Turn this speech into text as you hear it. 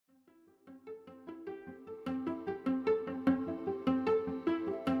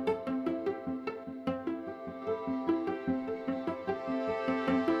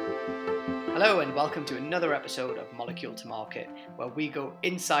Hello and welcome to another episode of Molecule to Market, where we go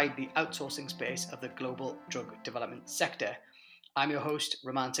inside the outsourcing space of the global drug development sector. I'm your host,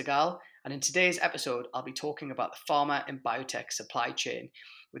 Raman Tagal, and in today's episode, I'll be talking about the pharma and biotech supply chain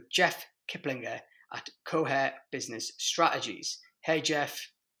with Jeff Kiplinger at Cohere Business Strategies. Hey,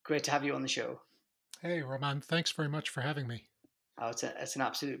 Jeff, great to have you on the show. Hey, Raman, thanks very much for having me. Oh, it's an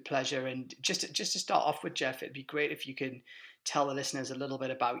absolute pleasure. And just to start off with, Jeff, it'd be great if you can tell the listeners a little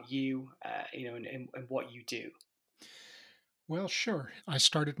bit about you, and what you do. Well, sure. I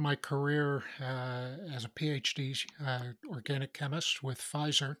started my career as a PhD organic chemist with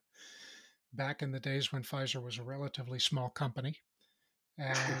Pfizer back in the days when Pfizer was a relatively small company,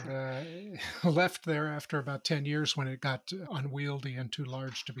 and left there after about 10 years when it got unwieldy and too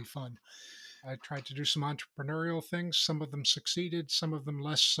large to be fun. I tried to do some entrepreneurial things. Some of them succeeded, some of them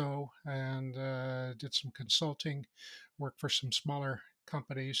less so, and did some consulting, worked for some smaller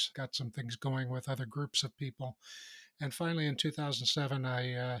companies, got some things going with other groups of people. And finally, in 2007,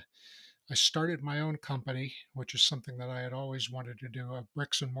 I started my own company, which is something that I had always wanted to do, a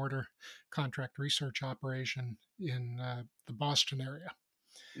bricks and mortar contract research operation in the Boston area.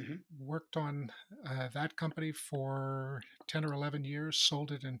 Mm-hmm. Worked on that company for 10 or 11 years,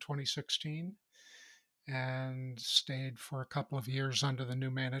 sold it in 2016, and stayed for a couple of years under the new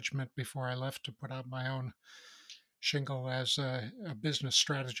management before I left to put out my own shingle as a business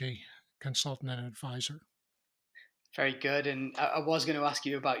strategy consultant and advisor. Very good. And I was going to ask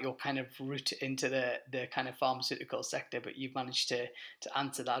you about your kind of route into the kind of pharmaceutical sector, but you've managed to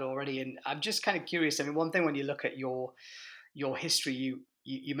answer that already. And I'm just kind of curious. I mean, one thing when you look at your history,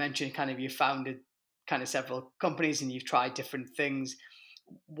 you mentioned kind of you founded kind of several companies and you've tried different things.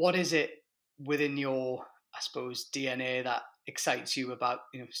 What is it within your, I suppose, DNA that excites you about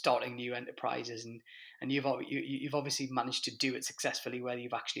starting new enterprises, and you've obviously managed to do it successfully where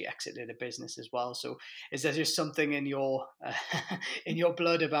you've actually exited a business as well. So is there just something in your in your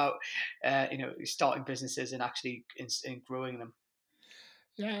blood about starting businesses and actually in growing them?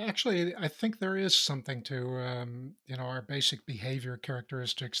 Yeah, actually, I think there is something to our basic behavior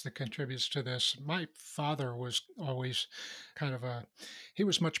characteristics that contributes to this. My father was always kind of he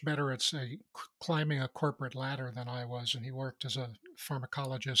was much better at climbing a corporate ladder than I was, and he worked as a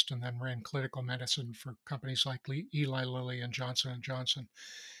pharmacologist and then ran clinical medicine for companies like Eli Lilly and Johnson & Johnson.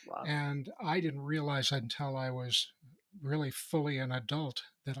 Wow. And I didn't realize until I was really fully an adult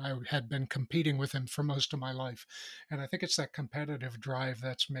that I had been competing with him for most of my life. And I think it's that competitive drive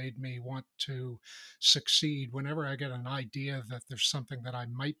that's made me want to succeed. Whenever I get an idea that there's something that I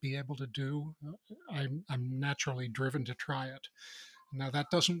might be able to do, I'm naturally driven to try it. Now that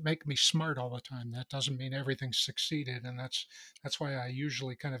doesn't make me smart all the time. That doesn't mean everything's succeeded, and that's why I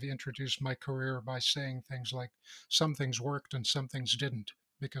usually kind of introduce my career by saying things like some things worked and some things didn't,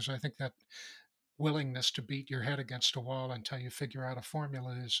 because I think that willingness to beat your head against a wall until you figure out a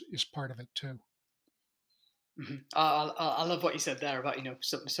formula is part of it too. Mm-hmm. I love what you said there about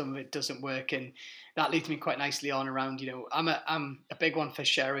some of it doesn't work, and that leads me quite nicely on around I'm a big one for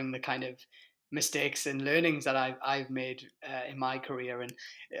sharing the kind of mistakes and learnings that I've made in my career. And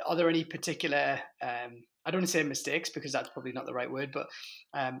are there any particular I don't want to say mistakes because that's probably not the right word, but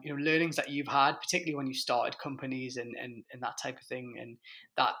learnings that you've had, particularly when you started companies and that type of thing, and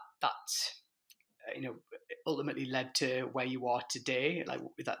that you know ultimately led to where you are today, like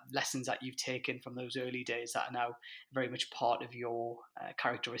with that lessons that you've taken from those early days that are now very much part of your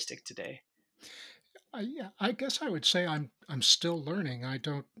characteristic today? Yeah, I guess I would say I'm still learning. I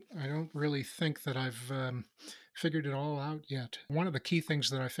don't really think that I've figured it all out yet. One of the key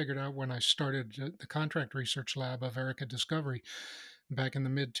things that I figured out when I started the contract research lab of Erica Discovery back in the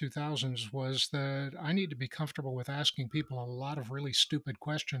mid 2000s was that I need to be comfortable with asking people a lot of really stupid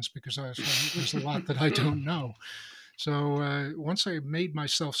questions because there's a lot that I don't know. So once I made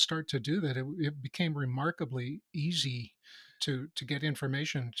myself start to do that, it became remarkably easy to get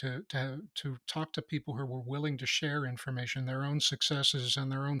information, to talk to people who were willing to share information, their own successes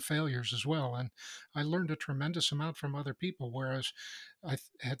and their own failures as well. And I learned a tremendous amount from other people, whereas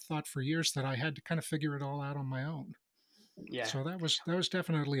had thought for years that I had to kind of figure it all out on my own. Yeah. So that was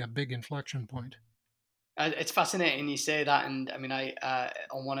definitely a big inflection point. It's fascinating you say that, and I mean, I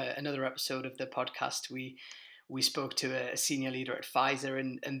on another episode of the podcast, we spoke to a senior leader at Pfizer,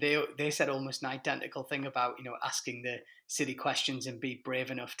 and they said almost an identical thing about asking the silly questions and be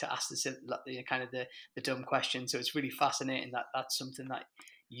brave enough to ask the kind of the dumb questions. So it's really fascinating that that's something that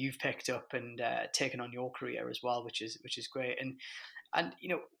you've picked up and taken on your career as well, which is great. And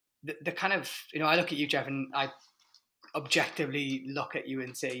the kind of I look at you, Jeff, and I objectively look at you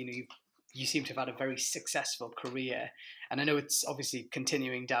and say, you've you seem to have had a very successful career, and I know it's obviously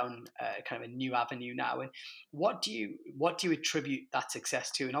continuing down kind of a new avenue now. And what do you attribute that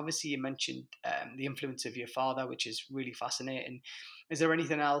success to? And obviously, you mentioned the influence of your father, which is really fascinating. Is there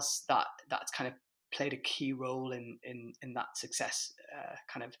anything else that's kind of played a key role in that success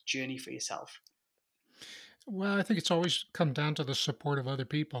kind of journey for yourself? Well, I think it's always come down to the support of other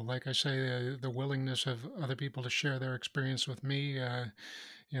people. Like I say, the willingness of other people to share their experience with me.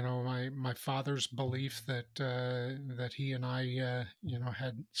 My father's belief that he and I,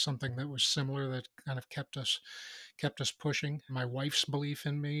 had something that was similar that kind of kept us pushing. My wife's belief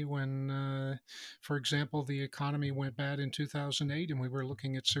in me when, for example, the economy went bad in 2008, and we were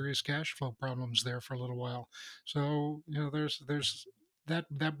looking at serious cash flow problems there for a little while. So there's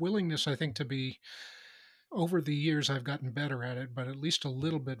that willingness, I think, to be, over the years I've gotten better at it, but at least a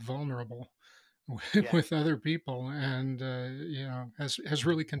little bit vulnerable Yeah. with other people, and has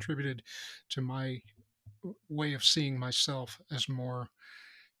really contributed to my way of seeing myself as more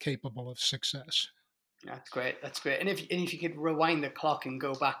capable of success. That's great. That's great. And if you could rewind the clock and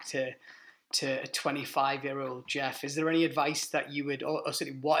go back to a 25-year-old Jeff, is there any advice that you would, or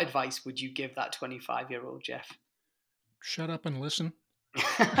sorry, what advice would you give that 25-year-old Jeff? Shut up and listen.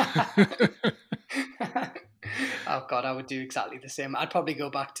 Oh God, I would do exactly the same. I'd probably go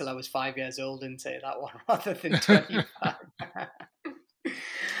back till I was 5 years old and say that one rather than 25.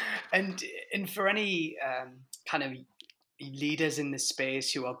 and and for any kind of leaders in this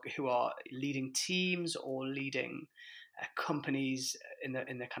space who are leading teams or leading companies in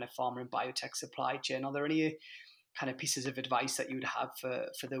the kind of pharma and biotech supply chain, are there any kind of pieces of advice that you would have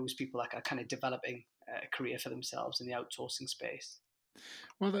for those people that are kind of developing a career for themselves in the outsourcing space?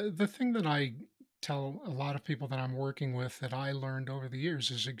 Well, the thing that I tell a lot of people that I'm working with that I learned over the years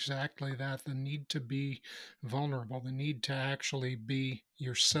is exactly that: the need to be vulnerable, the need to actually be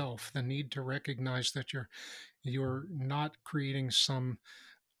yourself, the need to recognize that you're not creating some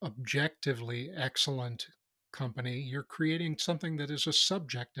objectively excellent company. You're creating something that is a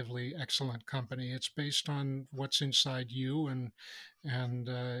subjectively excellent company. It's based on what's inside you, and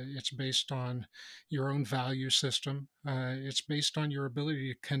it's based on your own value system. It's based on your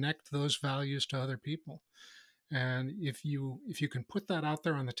ability to connect those values to other people. And if you can put that out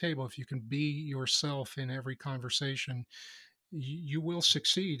there on the table, if you can be yourself in every conversation, you will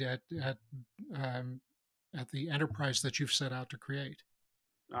succeed um, at the enterprise that you've set out to create.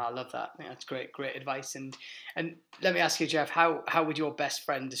 Oh, I love that. I think that's great advice. And let me ask you, Jeff, how would your best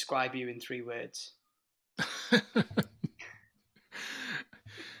friend describe you in 3 words?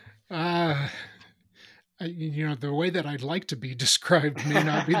 uh, the way that I'd like to be described may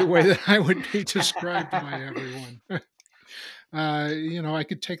not be the way that I would be described by everyone. I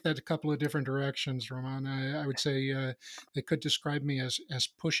could take that a couple of different directions, Roman. I would say they could describe me as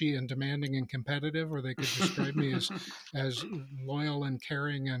pushy and demanding and competitive, or they could describe me as loyal and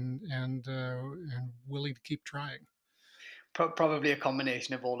caring and willing to keep trying. Probably a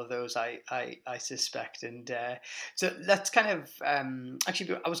combination of all of those, I suspect. And so let's kind of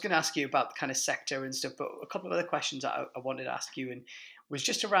actually, I was going to ask you about the kind of sector and stuff, but a couple of other questions that I wanted to ask you and was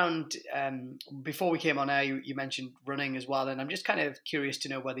just around before we came on air. You mentioned running as well, and I'm just kind of curious to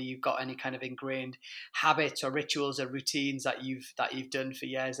know whether you've got any kind of ingrained habits or rituals or routines that you've done for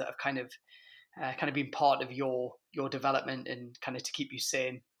years that have kind of been part of your development and kind of to keep you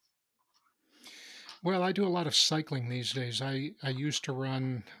sane. Well, I do a lot of cycling these days. I used to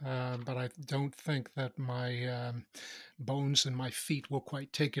run, but I don't think that my bones and my feet will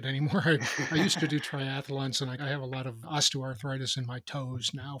quite take it anymore. I used to do triathlons, and I have a lot of osteoarthritis in my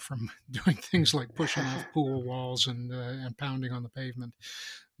toes now from doing things like pushing off pool walls and pounding on the pavement.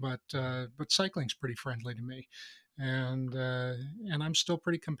 But cycling's pretty friendly to me, and I'm still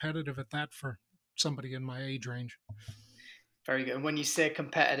pretty competitive at that for somebody in my age range. Very good. And when you say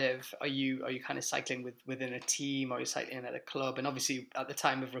competitive, are you kind of cycling within a team, or are you cycling at a club? And obviously, at the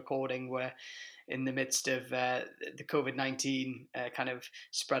time of recording, we're in the midst of the COVID-19 kind of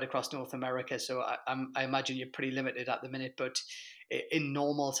spread across North America. So I imagine you're pretty limited at the minute. But in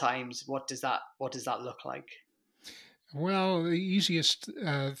normal times, what does that look like? Well, the easiest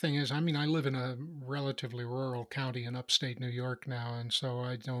thing is, I mean, I live in a relatively rural county in upstate New York now, and so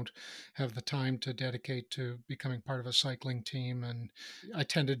I don't have the time to dedicate to becoming part of a cycling team. And I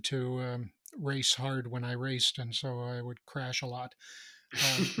tended to race hard when I raced, and so I would crash a lot.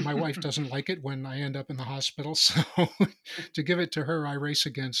 My wife doesn't like it when I end up in the hospital, so to give it to her, I race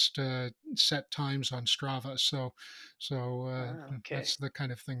against set times on Strava. So Okay. that's the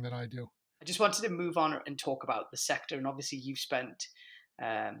kind of thing that I do. I just wanted to move on and talk about the sector. And obviously, you've spent,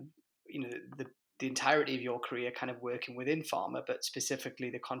 um, you know, the the entirety of your career kind of working within pharma, but specifically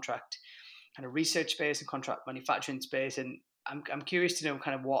the contract kind of research space and contract manufacturing space. And I'm curious to know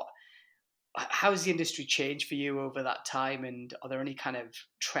kind of how has the industry changed for you over that time, and are there any kind of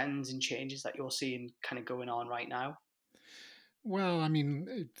trends and changes that you're seeing kind of going on right now? Well, I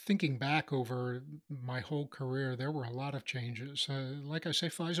mean, thinking back over my whole career, there were a lot of changes. Like I say,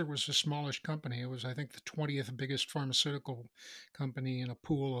 Pfizer was a smallish company. It was, I think, the 20th biggest pharmaceutical company in a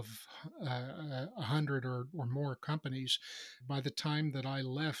pool of 100 or more companies. By the time that I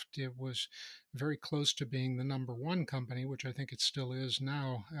left, it was very close to being the number one company, which I think it still is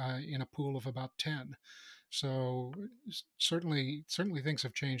now, in a pool of about 10. So certainly things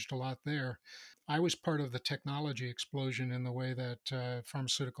have changed a lot there. I was part of the technology explosion in the way that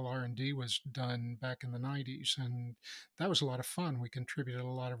pharmaceutical R&D was done back in the 90s, and that was a lot of fun. We contributed a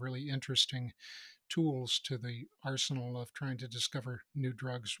lot of really interesting tools to the arsenal of trying to discover new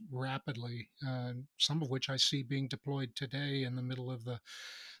drugs rapidly, some of which I see being deployed today in the middle of the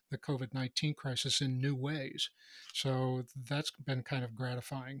COVID 19 crisis in new ways. So that's been kind of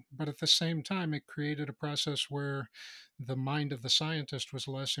gratifying. But at the same time, it created a process where the mind of the scientist was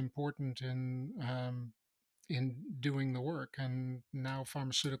less important in doing the work. And now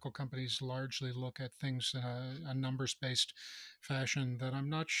pharmaceutical companies largely look at things in a numbers based fashion that I'm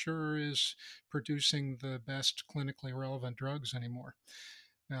not sure is producing the best clinically relevant drugs anymore.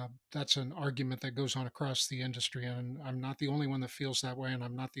 Now, that's an argument that goes on across the industry, and I'm not the only one that feels that way, and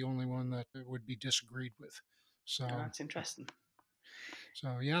I'm not the only one that would be disagreed with. Oh, So, that's interesting.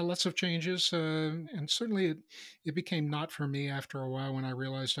 so yeah, lots of changes, and certainly it became not for me after a while when I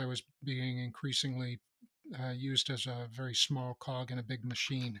realized I was being increasingly used as a very small cog in a big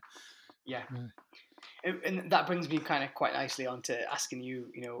machine. Yeah. Uh, And that brings me kind of quite nicely on to asking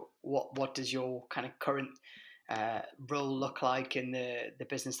you, what does your kind of current role look like in the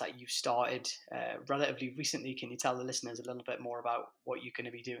business that you've started relatively recently? Can you tell the listeners a little bit more about what you're going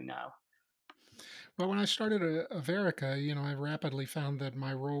to be doing now? Well, when I started Averica, I rapidly found that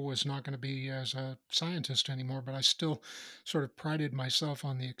my role was not going to be as a scientist anymore, but I still sort of prided myself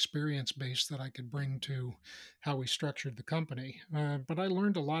on the experience base that I could bring to how we structured the company. But I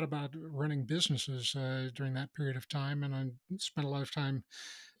learned a lot about running businesses during that period of time, and I spent a lot of time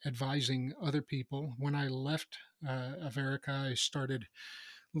advising other people. When I left Averica, I started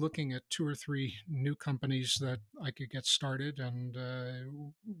looking at two or three new companies that I could get started, and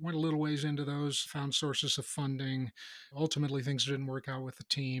went a little ways into those, found sources of funding. Ultimately, things didn't work out with the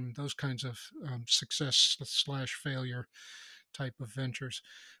team, those kinds of success slash failure type of ventures.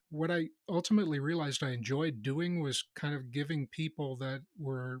 What I ultimately realized I enjoyed doing was kind of giving people that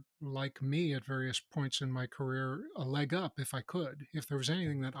were like me at various points in my career a leg up if I could. If there was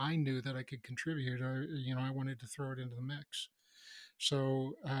anything that I knew that I could contribute, I wanted to throw it into the mix.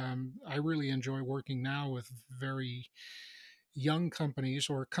 So I really enjoy working now with very young companies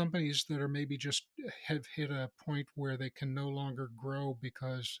or companies that are maybe just have hit a point where they can no longer grow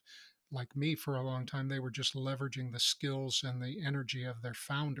because, like me, for a long time, they were just leveraging the skills and the energy of their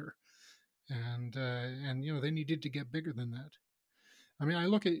founder, and they needed to get bigger than that. I mean, I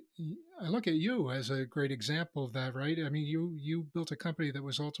look at you as a great example of that, right? I mean, you built a company that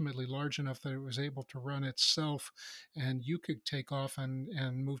was ultimately large enough that it was able to run itself, and you could take off and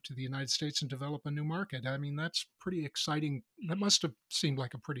move to the United States and develop a new market. I mean, that's pretty exciting. That must have seemed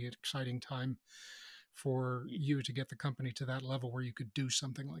like a pretty exciting time for you to get the company to that level where you could do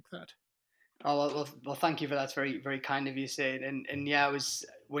something like that. Oh well, thank you for that. It's very very kind of you saying. And yeah, I was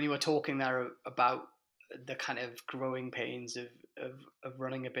when you were talking there about the kind of growing pains of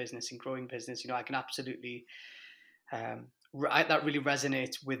running a business and growing business. I can absolutely that really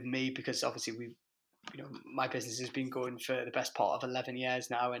resonates with me because obviously my business has been going for the best part of 11 years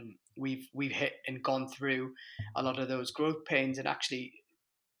now, and we've hit and gone through a lot of those growth pains. And actually,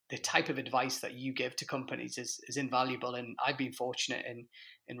 the type of advice that you give to companies is invaluable. And I've been fortunate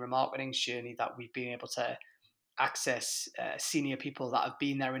in Remarketing's journey that we've been able to access senior people that have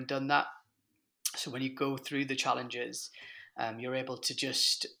been there and done that. So when you go through the challenges, you're able to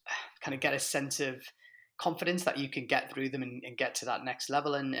just kind of get a sense of confidence that you can get through them and get to that next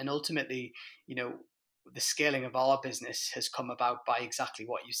level. And ultimately, the scaling of our business has come about by exactly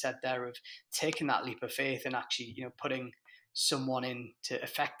what you said there of taking that leap of faith and actually, putting someone in to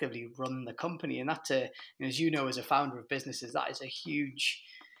effectively run the company. And that's as as a founder of businesses, that is a huge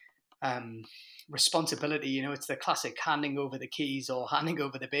um, responsibility. It's the classic handing over the keys or handing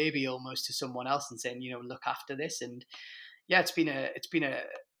over the baby almost to someone else and saying, look after this. And yeah, it's been a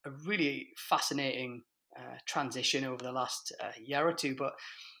really fascinating transition over the last year or two. But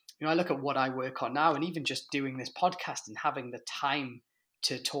I look at what I work on now, and even just doing this podcast and having the time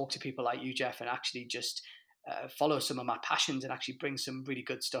to talk to people like you, Jeff, and actually just follow some of my passions and actually bring some really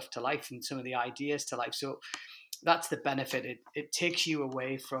good stuff to life and some of the ideas to life. So that's the benefit. It takes you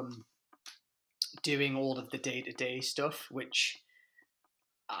away from doing all of the day to day stuff, which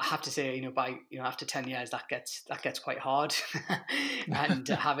I have to say, by after 10 years, that gets quite hard, and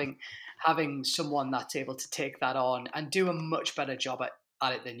having someone that's able to take that on and do a much better job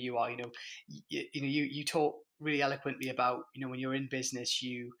at it than you are. You talk really eloquently about when you're in business,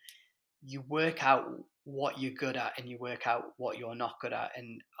 you work out what you're good at and you work out what you're not good at.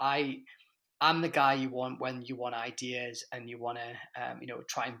 And I'm the guy you want when you want ideas and you want to,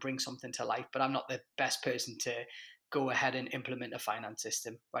 try and bring something to life. But I'm not the best person to go ahead and implement a finance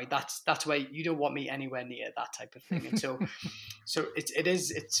system, right? That's where you don't want me anywhere near that type of thing. And so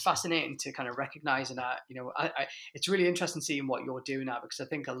it's fascinating to kind of recognize, and it's really interesting seeing what you're doing now, because I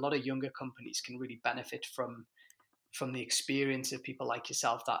think a lot of younger companies can really benefit from the experience of people like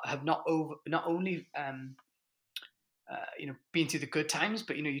yourself that have not only been through the good times,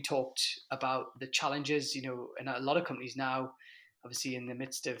 but you talked about the challenges. And a lot of companies now, obviously in the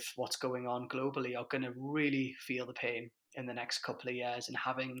midst of what's going on globally, are going to really feel the pain in the next couple of years. And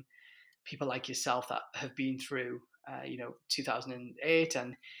having people like yourself that have been through 2008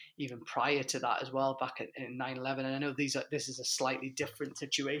 and even prior to that as well, back in 9/11. And I know this is a slightly different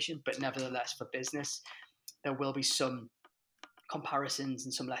situation, but nevertheless for business, there will be some comparisons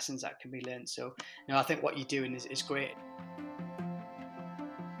and some lessons that can be learned. So, I think what you're doing is great.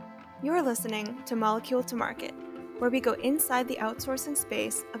 You're listening to Molecule to Market, where we go inside the outsourcing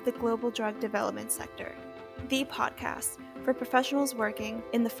space of the global drug development sector, the podcast for professionals working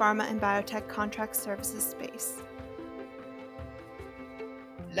in the pharma and biotech contract services space.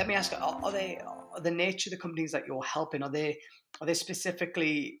 Let me ask: Are the nature of the companies that you're helping, are they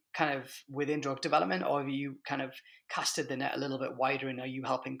specifically kind of within drug development, or have you kind of casted the net a little bit wider, and are you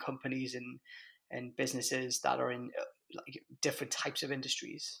helping companies and businesses that are in different types of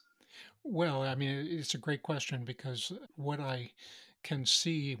industries? Well, I mean, it's a great question because what I can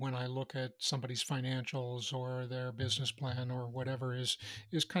see when I look at somebody's financials or their business plan or whatever is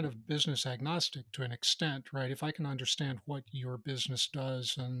kind of business agnostic to an extent, right? If I can understand what your business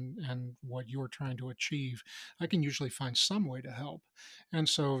does and what you're trying to achieve, I can usually find some way to help. And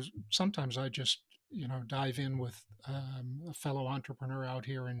so sometimes I just dive in with a fellow entrepreneur out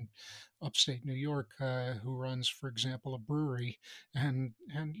here in upstate New York who runs, for example, a brewery, and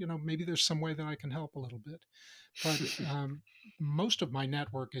maybe there's some way that I can help a little bit. But most of my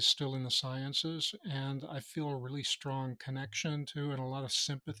network is still in the sciences, and I feel a really strong connection to and a lot of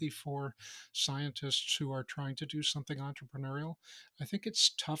sympathy for scientists who are trying to do something entrepreneurial. I think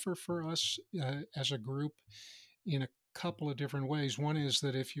it's tougher for us as a group in a couple of different ways. One is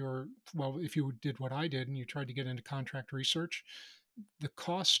that if you did what I did and you tried to get into contract research, the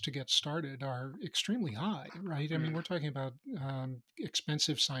costs to get started are extremely high, right? I mean, we're talking about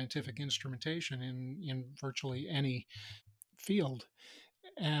expensive scientific instrumentation in virtually any field.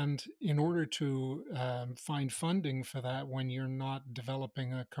 And in order to find funding for that when you're not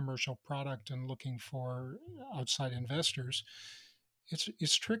developing a commercial product and looking for outside investors,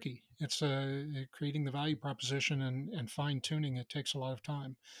 it's tricky. It's creating the value proposition and fine tuning. It takes a lot of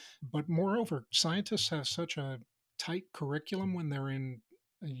time. But moreover, scientists have such a tight curriculum when they're in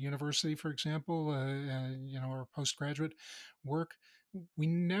a university, for example, or postgraduate work. We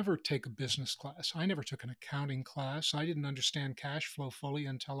never take a business class. I never took an accounting class. I didn't understand cash flow fully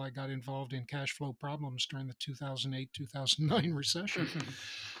until I got involved in cash flow problems during the 2008-2009 recession.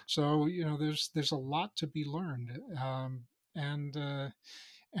 So there's a lot to be learned, and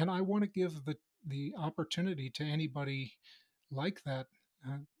I want to give the opportunity to anybody like that.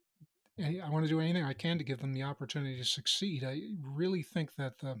 I want to do anything I can to give them the opportunity to succeed. I really think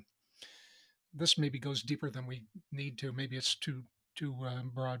that this maybe goes deeper than we need to. Maybe it's too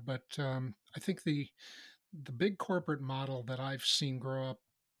broad, but I think the big corporate model that I've seen grow up,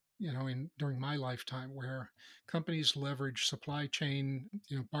 during my lifetime, where companies leverage supply chain,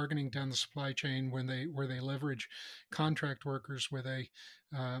 bargaining down the supply chain, where they leverage contract workers, where they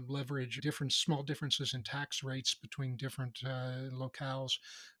leverage different small differences in tax rates between different locales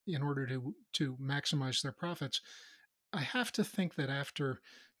in order to maximize their profits. I have to think that after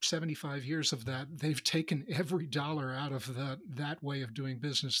 75 years of that, they've taken every dollar out of that way of doing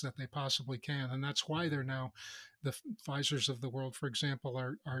business that they possibly can, and that's why they're now the Pfizers of the world, for example,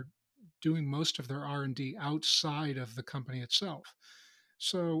 are doing most of their R&D outside of the company itself.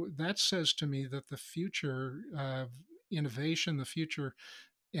 So that says to me that the future of innovation, the future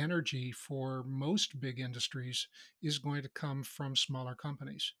energy for most big industries is going to come from smaller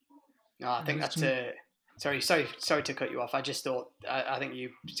companies. No, I think And that's it's, Sorry to cut you off. I just thought I think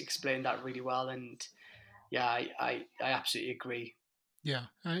you explained that really well, and yeah, I absolutely agree. Yeah,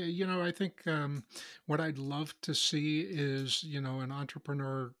 I think what I'd love to see is, an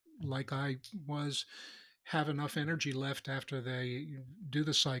entrepreneur like I was have enough energy left after they do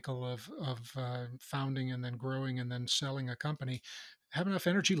the cycle of founding and then growing and then selling a company, have enough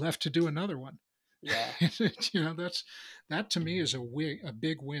energy left to do another one. Yeah, That's that to me is a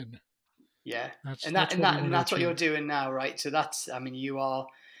big win. yeah, That's what we want and to that's what you're achieve. doing now, right? So that's, I mean, you are,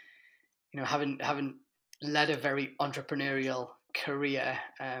 having led a very entrepreneurial career,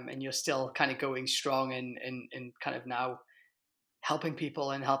 and you're still kind of going strong and kind of now helping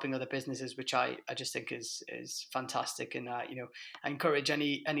people and helping other businesses, which I just think is fantastic. And I encourage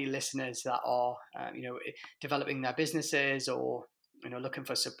any listeners that are developing their businesses or looking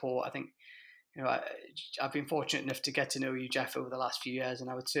for support. I think I've been fortunate enough to get to know you, Jeff, over the last few years, and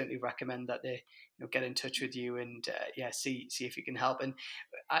I would certainly recommend that they get in touch with you and see if you can help. And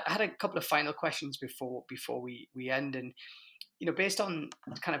I had a couple of final questions before we end, and based on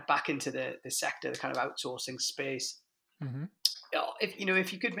kind of back into the sector, the kind of outsourcing space. Hmm.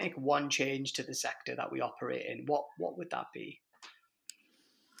 If you could make one change to the sector that we operate in, what would that be?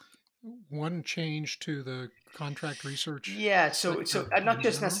 One change to the contract research Yeah, so sector and not in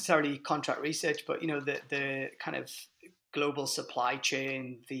just general. necessarily contract research, but the kind of global supply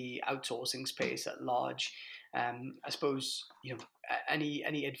chain, the outsourcing space at large. I suppose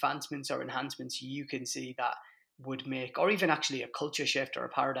any advancements or enhancements you can see that would make, or even actually a culture shift or a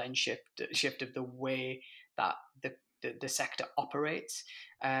paradigm shift of the way that the sector operates.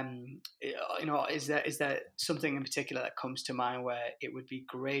 Is there something in particular that comes to mind where it would be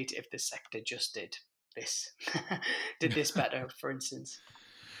great if the sector just did this, did this better, for instance?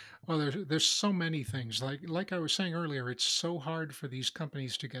 Well, there's so many things. Like I was saying earlier, it's so hard for these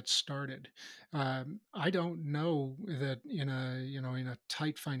companies to get started. I don't know that in a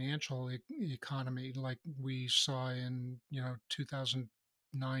tight financial economy like we saw in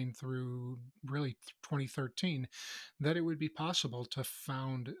 2009 through really 2013, that it would be possible to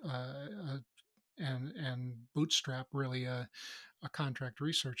found and bootstrap really a contract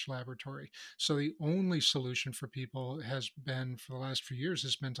research laboratory. So the only solution for people has been for the last few years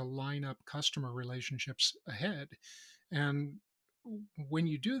has been to line up customer relationships ahead. And when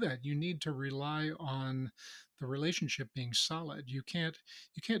you do that, you need to rely on the relationship being solid. You can't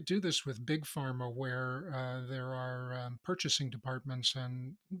do this with big pharma where there are purchasing departments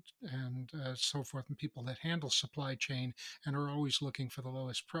and so forth, and people that handle supply chain and are always looking for the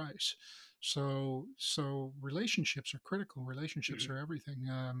lowest price. So relationships are critical. Relationships Mhm. are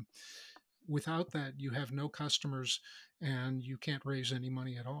everything. Without that, you have no customers and you can't raise any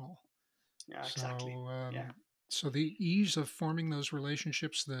money at all. Yeah, exactly. So, Yeah. so the ease of forming those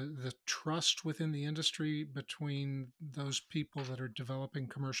relationships, the trust within the industry between those people that are developing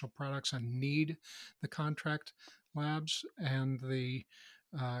commercial products and need the contract labs and the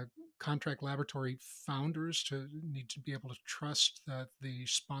uh, contract laboratory founders to need to be able to trust that the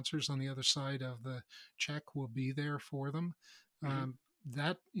sponsors on the other side of the check will be there for them. Hmm.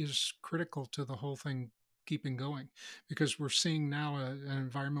 That is critical to the whole thing keeping going, because we're seeing now an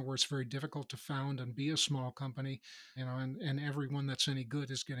environment where it's very difficult to found and be a small company, and everyone that's any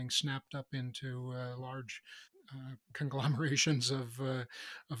good is getting snapped up into large conglomerations of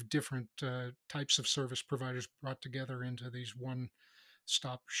different types of service providers brought together into these one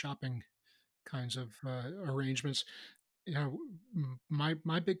stop shopping kinds of arrangements.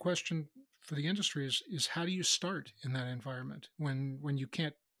 My big question for the industry is how do you start in that environment when you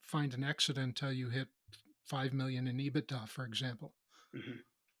can't find an exit until you hit 5 million in EBITDA, for example. Hmm.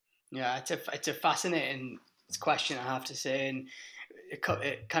 Yeah, it's a fascinating question, I have to say, and it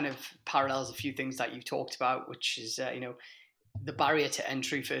kind of parallels a few things that you've talked about, which is the barrier to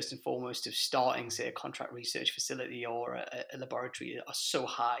entry, first and foremost, of starting, say, a contract research facility or a laboratory are so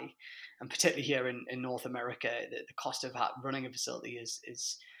high. And particularly here in North America, the cost of running a facility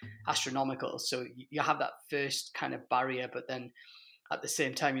is astronomical. So you have that first kind of barrier, but then at the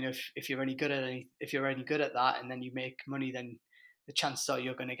same time, if you're any good at that, and then you make money, then the chances are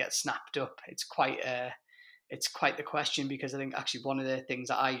you're going to get snapped up. It's quite the question, because I think actually one of the things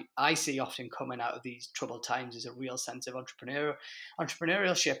that I see often coming out of these troubled times is a real sense of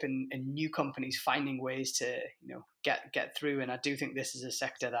entrepreneurship and new companies finding ways to get through. And I do think this is a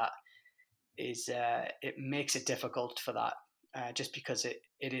sector that is it makes it difficult for that, just because it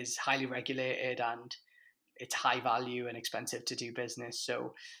is highly regulated and it's high value and expensive to do business.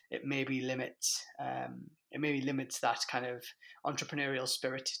 So it maybe limits that kind of entrepreneurial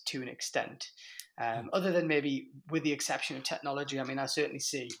spirit to an extent. Yeah. Other than maybe with the exception of technology, I mean, I certainly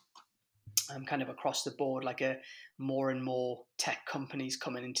see kind of across the board, like more and more tech companies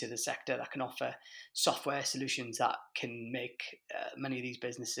coming into the sector that can offer software solutions that can make many of these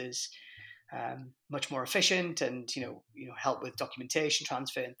businesses much more efficient, and help with documentation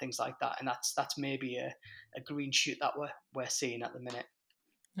transfer and things like that. And that's maybe a green shoot that we're seeing at the minute.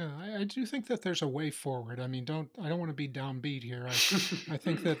 Yeah, I do think that there's a way forward. I mean, I don't want to be downbeat here. I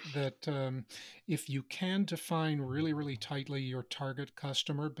think that if you can define really, really tightly your target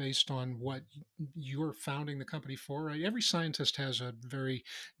customer based on what you're founding the company for, right? Every scientist has a very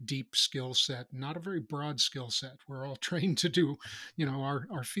deep skill set, not a very broad skill set. We're all trained to do,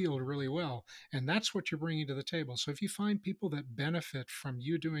 our field really well, and that's what you're bringing to the table. So if you find people that benefit from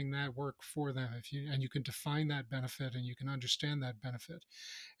you doing that work for them, and you can define that benefit and you can understand that benefit,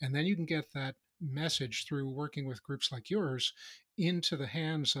 and then you can get that message through working with groups like yours into the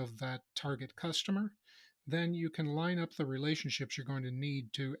hands of that target customer, then you can line up the relationships you're going to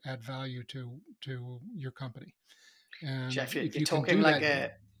need to add value to your company. And Jeff, you're talking like a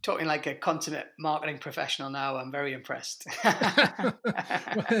consummate marketing professional now. I'm very impressed. Well,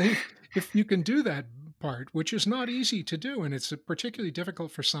 if you can do that part, which is not easy to do, and it's particularly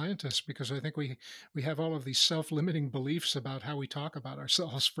difficult for scientists, because I think we have all of these self-limiting beliefs about how we talk about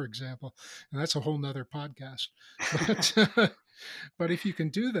ourselves, for example, and that's a whole nother podcast. But if you can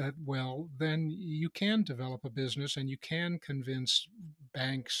do that well, then you can develop a business, and you can convince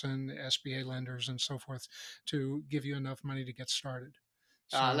banks and SBA lenders and so forth to give you enough money to get started.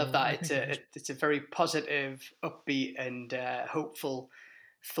 So I love that. It's a very positive, upbeat, and hopeful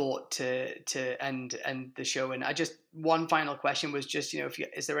thought to end the show. And one final question was just,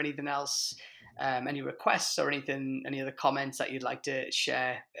 is there anything else, any requests or any other comments that you'd like to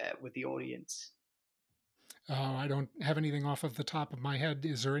share with the audience? I don't have anything off of the top of my head.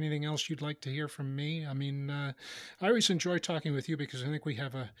 Is there anything else you'd like to hear from me? I mean, I always enjoy talking with you because I think we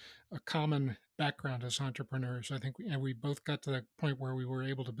have a common background as entrepreneurs. I think we both got to the point where we were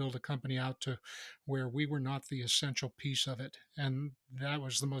able to build a company out to where we were not the essential piece of it. And that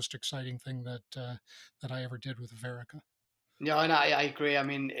was the most exciting thing that I ever did with Verica. No, and I agree. I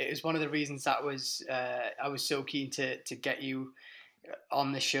mean, it was one of the reasons that I was so keen to get you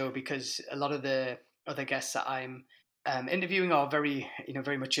on the show, because a lot of the other guests that I'm interviewing are very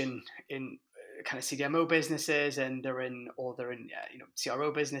much in kind of CDMO businesses, and they're in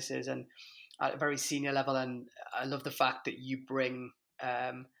CRO businesses, and at a very senior level. And I love the fact that you bring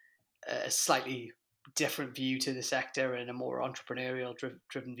a slightly different view to the sector and a more entrepreneurial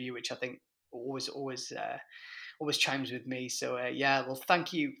driven view, which I think always chimes with me. So well,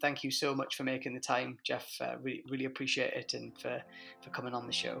 thank you so much for making the time, Jeff. Really appreciate it, and for coming on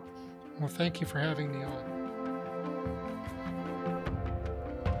the show. Well, thank you for having me on.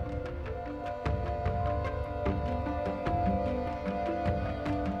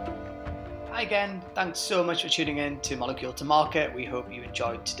 Hi again, thanks so much for tuning in to Molecule to Market. We hope you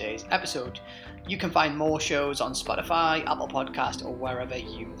enjoyed today's episode. You can find more shows on Spotify, Apple Podcast, or wherever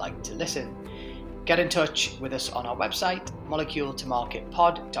you like to listen. Get in touch with us on our website,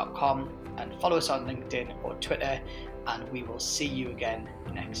 moleculetomarketpod.com, and follow us on LinkedIn or Twitter, and we will see you again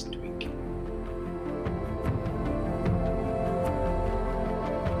next week.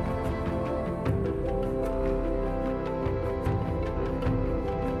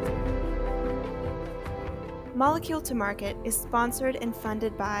 Molecule to Market is sponsored and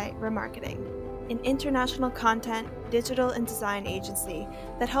funded by Remarketing, an international content, digital, and design agency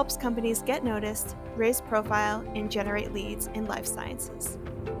that helps companies get noticed, raise profile, and generate leads in life sciences.